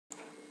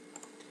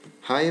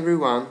Hi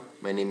everyone,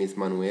 my name is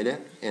Manuele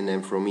and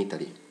I'm from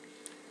Italy.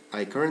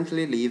 I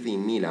currently live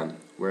in Milan,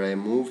 where I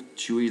moved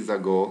 2 years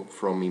ago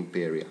from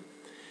Imperia,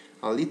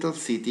 a little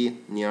city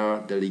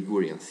near the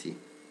Ligurian Sea.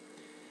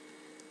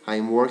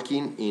 I'm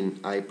working in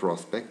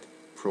iProspect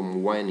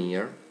from 1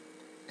 year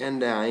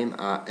and I'm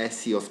a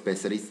SEO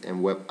specialist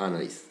and web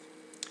analyst.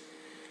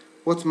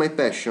 What's my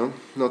passion?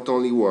 Not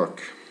only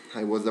work.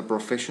 I was a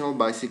professional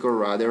bicycle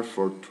rider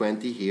for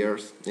 20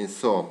 years and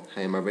so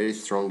I am a very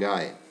strong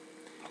guy.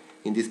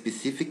 In this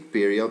specific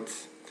period,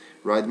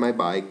 ride my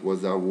bike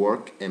was a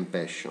work and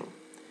passion.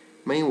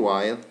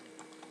 Meanwhile,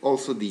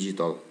 also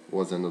digital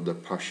was another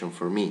passion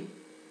for me.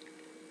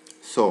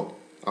 So,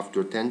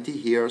 after 20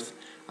 years,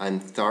 I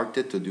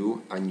started to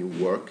do a new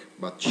work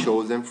but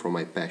chosen from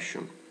my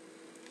passion.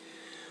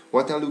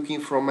 What I'm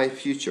looking for my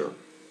future?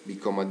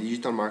 Become a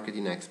digital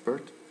marketing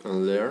expert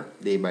and learn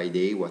day by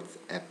day what's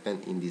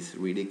happened in this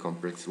really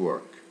complex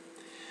work.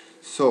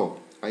 So,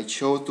 I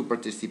chose to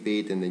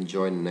participate and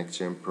enjoy the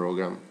NextGen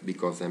program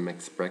because I'm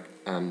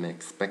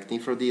expecting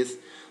for this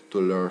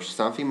to learn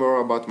something more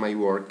about my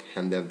work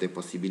and have the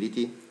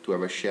possibility to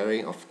have a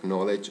sharing of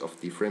knowledge of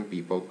different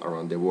people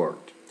around the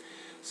world.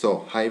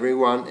 So, hi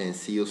everyone and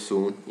see you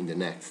soon in the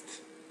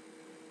next.